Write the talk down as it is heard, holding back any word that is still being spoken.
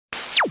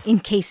in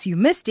case you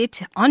missed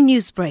it on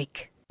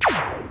Newsbreak.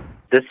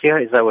 This year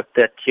is our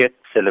 30th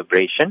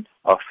celebration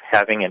of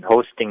having and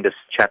hosting this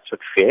Chatsworth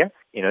Fair.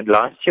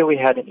 Last year we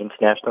had an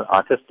international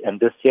artist, and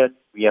this year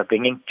we are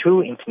bringing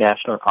 2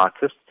 international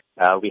artists.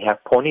 We have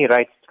pony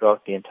rides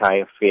throughout the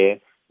entire fair.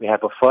 We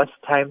have a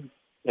first-time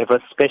ever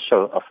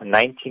special of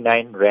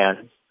 99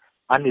 rands,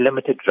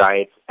 unlimited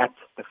rides at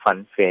the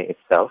fun fair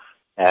itself.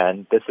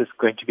 And this is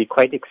going to be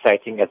quite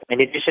exciting.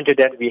 In addition to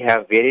that, we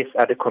have various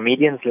other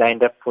comedians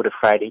lined up for the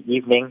Friday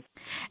evening.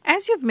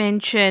 As you've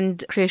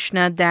mentioned,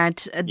 Krishna,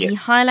 that the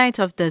highlight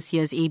of this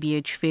year's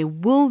ABH Fair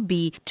will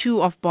be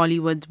 2 of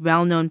Bollywood's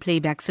well-known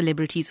playback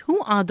celebrities.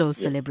 Who are those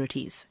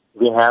celebrities?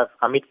 We have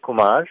Amit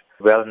Kumar,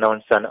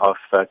 well-known son of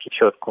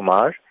Kishore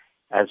Kumar,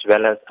 as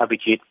well as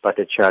Abhijit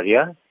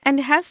Bhattacharya. And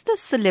has the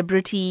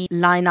celebrity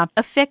lineup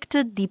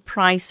affected the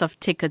price of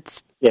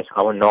tickets? Yes,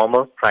 our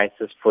normal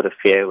prices for the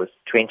fair was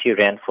 20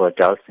 Rand for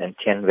adults and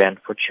 10 Rand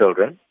for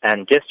children.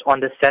 And just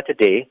on the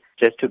Saturday,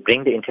 just to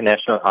bring the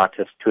international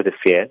artists to the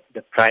fair,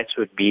 the price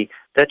would be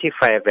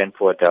 35 Rand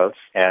for adults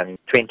and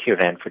 20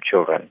 Rand for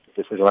children.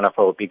 This is one of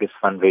our biggest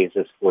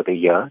fundraisers for the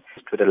year.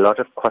 With a lot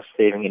of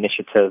cost-saving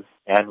initiatives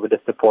and with the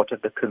support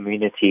of the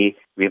community,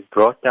 we've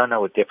brought down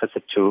our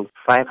deficit to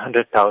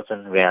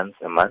 500,000 Rands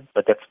a month,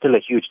 but that's still a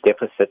huge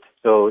deficit.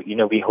 So,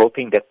 we're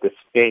hoping that this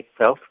fair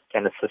itself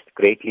can assist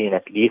greatly in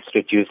at least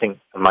reducing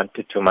a month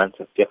to 2 months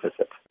of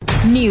deficit.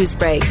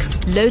 Newsbreak,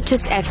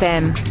 Lotus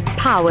FM,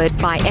 powered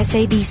by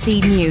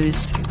SABC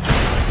News.